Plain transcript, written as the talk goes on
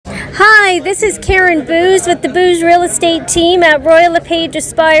Hi, this is Karen Booz with the Booz Real Estate team at Royal LePage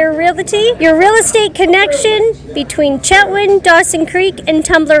Aspire Realty, your real estate connection between Chetwynd, Dawson Creek, and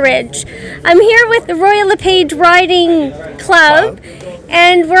Tumbler Ridge. I'm here with the Royal LePage Riding Club,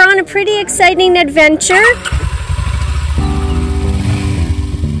 and we're on a pretty exciting adventure.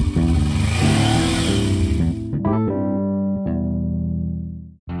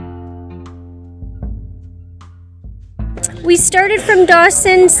 We started from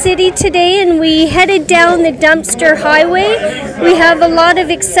Dawson City today and we headed down the Dumpster Highway. We have a lot of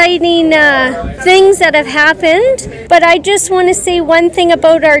exciting things that have happened, but I just want to say one thing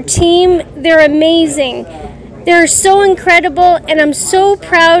about our team. They're amazing. They're so incredible, and I'm so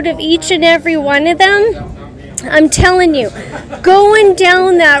proud of each and every one of them. I'm telling you, going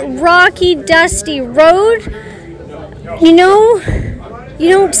down that rocky, dusty road, you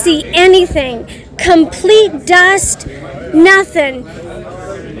don't see anything. Complete dust, nothing.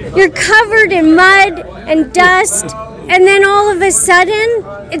 You're covered in mud and dust, and then all of a sudden,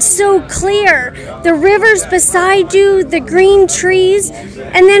 it's so clear. The river's beside you, the green trees,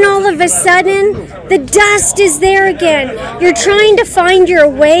 and then all of a sudden, the dust is there again. You're trying to find your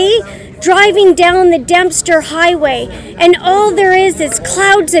way, driving down the Dempster Highway, and all there is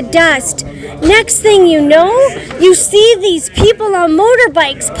clouds of dust. Next thing you know, you see these people on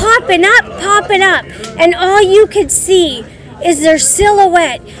motorbikes popping up, and all you could see is their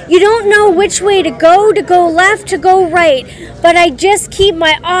silhouette. You don't know which way to go left, to go right, but I just keep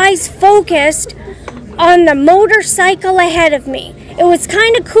my eyes focused on the motorcycle ahead of me. It was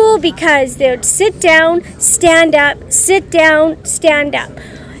kind of cool because they would sit down, stand up, sit down, stand up.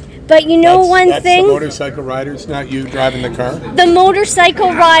 But you know that's thing? The motorcycle riders, not you driving the car? The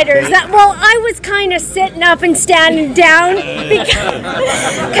motorcycle riders. I was kind of sitting up and standing down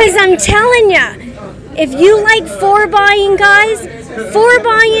because I'm telling you, if you like four-buying, guys,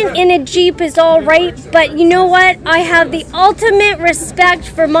 four-buying in a Jeep is all right, but you know what? I have the ultimate respect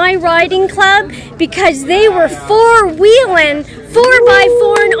for my riding club because they were four-wheeling,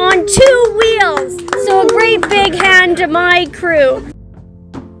 4x4 on two wheels. So a great big hand to my crew.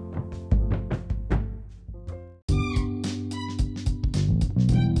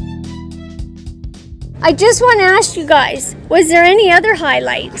 I just want to ask you guys, was there any other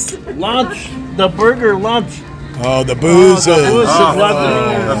highlights? Lunch, the burger lunch. Oh, the booze. The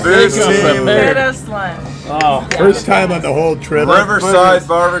booze team. First time on the whole trip. Riverside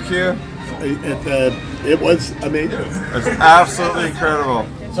barbecue. It was amazing. It's absolutely incredible.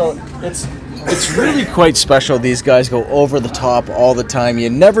 So it's really quite special. These guys go over the top all the time. You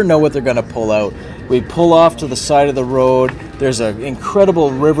never know what they're going to pull out. We pull off to the side of the road. There's an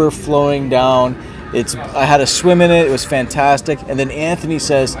incredible river flowing down. I had a swim in it. It was fantastic. And then Anthony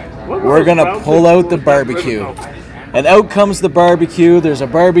says, we're going to pull out the barbecue. And out comes the barbecue. There's a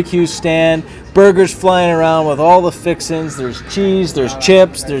barbecue stand. Burgers flying around with all the fixins. There's cheese, there's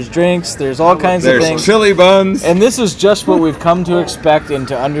chips, there's drinks, there's all kinds of things. There's chili buns. And this is just what we've come to expect and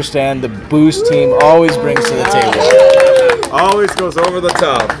to understand the Boost team always brings to the table. Always goes over the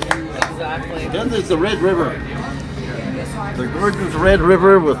top. Exactly. Then there's the Red River. The gorgeous Red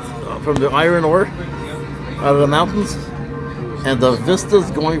River from the iron ore out of the mountains, and the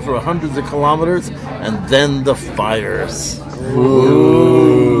vistas going for hundreds of kilometers, and then the fires.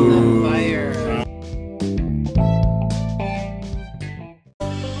 Ooh. Fire.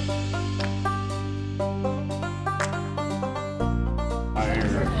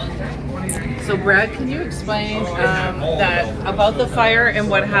 So Brad, can you explain that about the fire and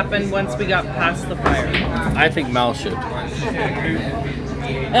what happened once we got past the fire? I think Mal should.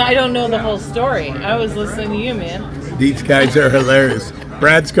 I don't know the whole story. I was listening to you, man. These guys are hilarious.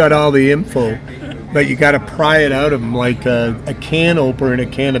 Brad's got all the info, but you got to pry it out of him like a can opener in a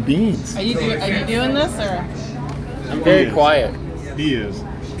can of beans. Are you doing this, or? I'm very quiet. He is.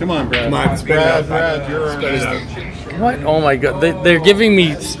 Come on, Brad. Come on, Brad, you're What? Oh my God! They're giving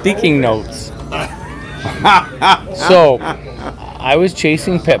me speaking notes. So, I was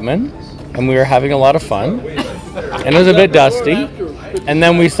chasing Pittman, and we were having a lot of fun, and it was a bit dusty. And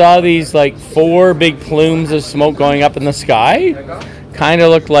then we saw these like 4 big plumes of smoke going up in the sky, kind of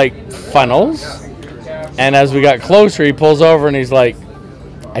looked like funnels. And as we got closer, he pulls over and he's like,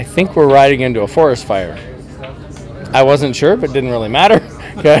 I think we're riding into a forest fire. I wasn't sure, but it didn't really matter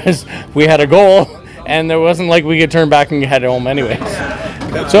because we had a goal and there wasn't like we could turn back and head home anyways.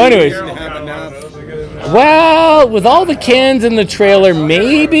 So anyways, well, with all the cans in the trailer,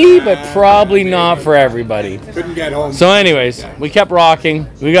 maybe, but probably not for everybody. Couldn't get home. So anyways, we kept rocking.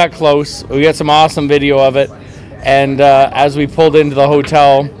 We got close. We got some awesome video of it. And as we pulled into the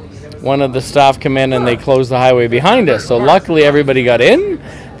hotel, one of the staff come in and they closed the highway behind us. So luckily everybody got in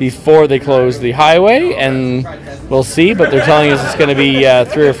before they close the highway, and we'll see. But they're telling us it's going to be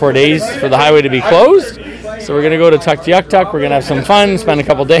 3 or 4 days for the highway to be closed. So we're going to go to Tuktoyaktuk. We're going to have some fun, spend a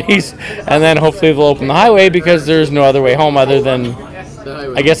couple days, and then hopefully they'll open the highway because there's no other way home other than,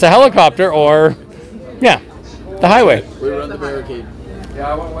 I guess, a helicopter or, yeah, the highway. We run the barricade.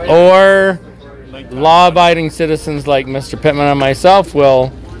 Or law-abiding citizens like Mr. Pittman and myself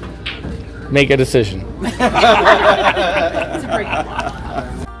will make a decision.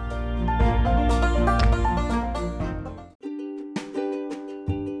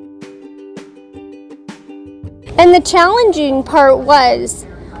 And the challenging part was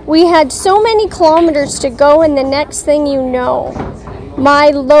we had so many kilometers to go, and the next thing you know, my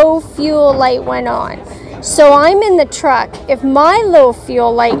low fuel light went on. So I'm in the truck. If my low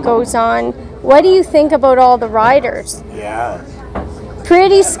fuel light goes on, what do you think about all the riders? Yeah.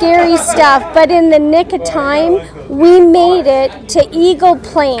 Pretty scary stuff, but in the nick of time, we made it to Eagle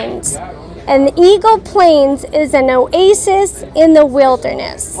Plains. And Eagle Plains is an oasis in the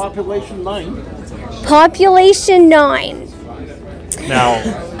wilderness. Population 9. Population 9. Now,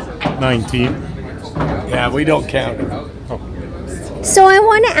 19. Yeah, we don't count. So I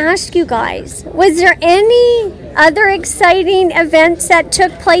want to ask you guys, was there any other exciting events that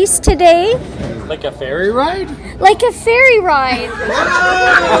took place today? Like a ferry ride? Like a ferry ride.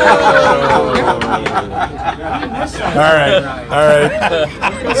 All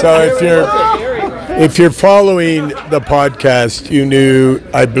right. So if you're following the podcast, you knew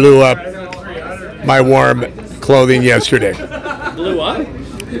I blew up my warm clothing yesterday. Blew up?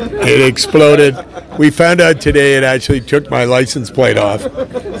 It exploded. We found out today it actually took my license plate off.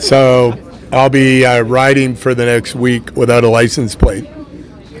 So I'll be riding for the next week without a license plate,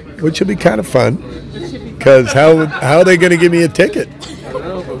 which will be kind of fun. Because how are they going to give me a ticket? I don't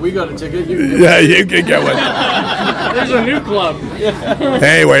know, but we got a ticket. Yeah, you can get one. There's a new club.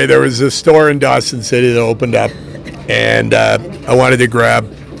 Anyway, there was a store in Dawson City that opened up, and I wanted to grab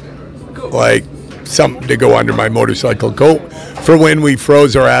like something to go under my motorcycle coat for when we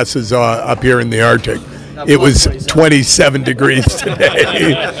froze our asses up here in the Arctic. It was 27 degrees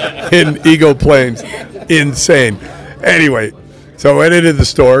today in Eagle Plains. Insane. Anyway, so I went into the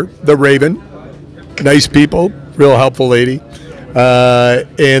store, the Raven, nice people, real helpful lady,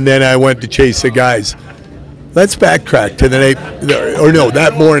 and then I went to chase the guys. Let's backtrack to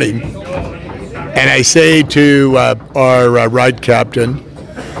that morning, and I say to our ride captain,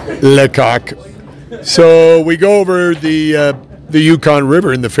 Lecoq, so we go over the Yukon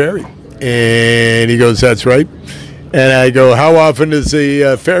River in the ferry. And he goes, that's right. And I go, how often does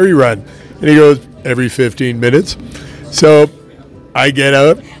the ferry run? And he goes, every 15 minutes. So I get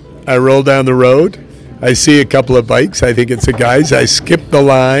out, I roll down the road, I see a couple of bikes, I think it's the guys. I skip the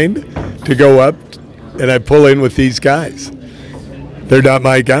line to go up, and I pull in with these guys. They're not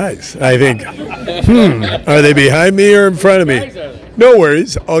my guys. I think, are they behind me or in front of me? No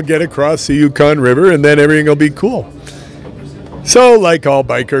worries, I'll get across the Yukon River, and then everything will be cool. So, like all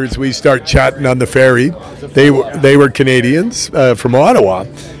bikers, we start chatting on the ferry. They were Canadians from Ottawa,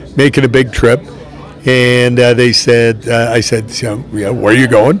 making a big trip, and they said, I said, where are you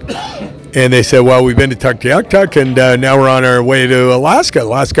going? And they said, well, we've been to Tuktoyaktuk, and now we're on our way to Alaska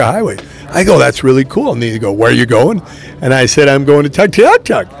Highway. I go, that's really cool. And they go, where are you going? And I said, I'm going to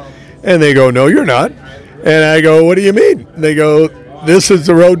Tuktoyaktuk. And they go, no, you're not. And I go, what do you mean? And they go, this is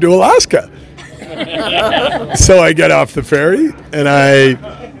the road to Alaska. So I get off the ferry and I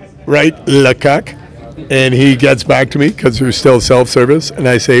write Lecoq, and he gets back to me because there's still self-service, and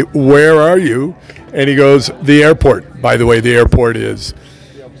I say, where are you? And he goes, the airport. By the way, the airport is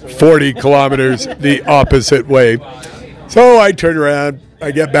 40 kilometers the opposite way. So I turn around,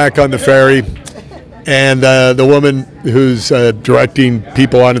 I get back on the ferry, and the woman who's directing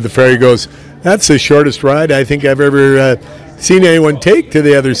people onto the ferry goes, that's the shortest ride I think I've ever seen anyone take to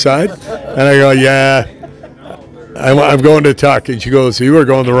the other side. And I go, yeah, I'm going to Tuk. And she goes, you were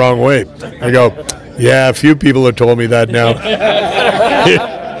going the wrong way. I go, yeah, a few people have told me that now.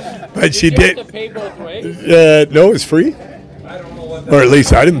 But she did. No, it's free. Or at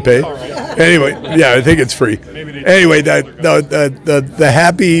least I didn't pay. Anyway, yeah, I think it's free. Anyway, the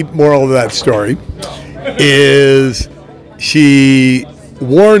happy moral of that story is she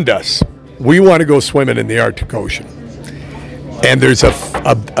warned us, we want to go swimming in the Arctic Ocean. And there's a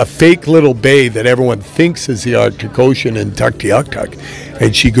fake little bay that everyone thinks is the Arctic Ocean in Tuktoyaktuk.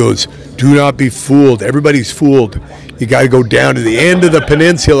 And she goes, do not be fooled. Everybody's fooled. You got to go down to the end of the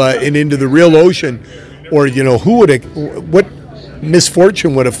peninsula and into the real ocean. Or, what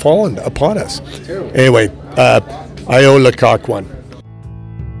misfortune would have fallen upon us? Anyway, I owe Lecoq one.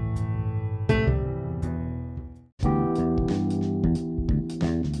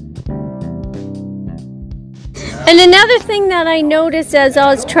 And another thing that I noticed as I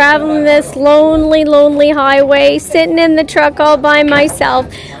was traveling this lonely highway, sitting in the truck all by myself,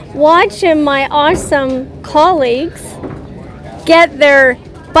 watching my awesome colleagues get their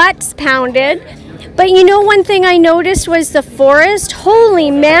butts pounded. But you know, one thing I noticed was the forest. Holy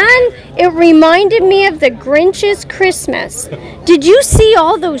man, it reminded me of the Grinch's Christmas. Did you see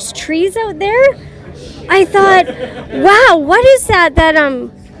all those trees out there? I thought, wow, what is that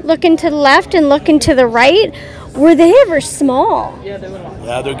I'm looking to the left and looking to the right? Were they ever small? Yeah,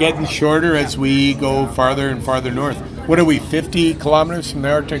 they're getting shorter as we go farther and farther north. What are we, 50 kilometers from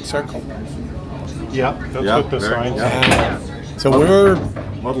the Arctic Circle? Yeah, that's what the sign says. So we're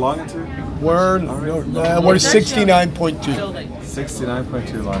What longitude? 69.2.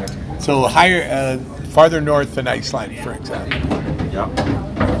 69.2 longitude. So higher, farther north than Iceland, for example. Yeah.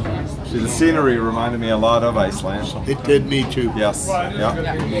 See, the scenery reminded me a lot of Iceland. It did me too. Yes. Yeah.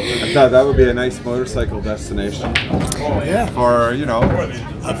 I thought that would be a nice motorcycle destination. Yeah. For, you know,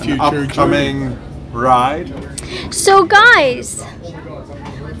 A future upcoming ride. So guys,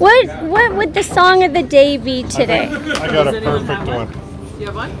 what would the song of the day be today? I got a perfect one. You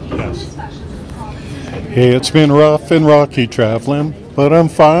have one? Yes. Hey, it's been rough and rocky traveling, but I'm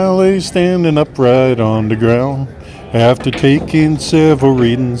finally standing upright on the ground. After taking several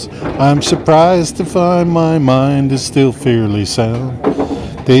readings, I'm surprised to find my mind is still fairly sound.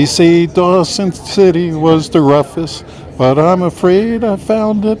 They say Dawson City was the roughest, but I'm afraid I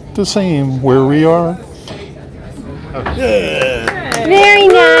found it the same where we are. Very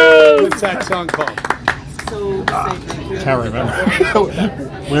nice. What's that song called? Can't remember.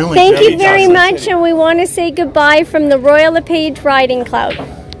 Thank you very much, and we want to say goodbye from the Royal LePage Riding Club.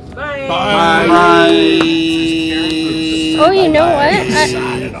 Bye. Oh, you know what?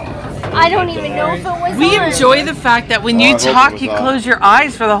 I don't even know if it was We on. enjoy the fact that when I you hope it talk, was you on. close your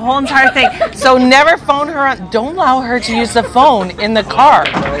eyes for the whole entire thing. So never phone her on. Don't allow her to use the phone in the car.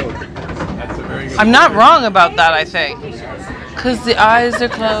 I'm not wrong about that, I think. Because the eyes are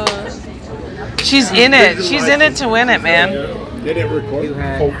closed. She's in it. She's in it to win it, man. Did it record?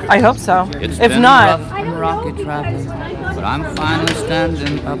 I hope so. It's If been not, rough and rocky traveling, but I'm finally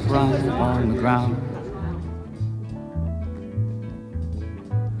standing upright on the ground.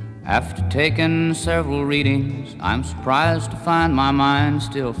 After taking several readings, I'm surprised to find my mind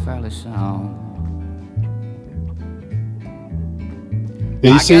still fairly sound.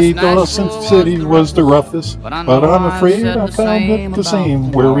 They I say guess Dawson Nashville City was the was the roughest, but I but know I'm I've afraid said I the found same it the about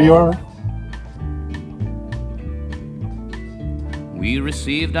same the where we world. are. We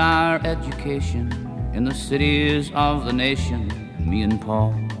received our education in the cities of the nation, me and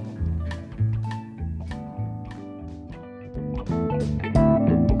Paul.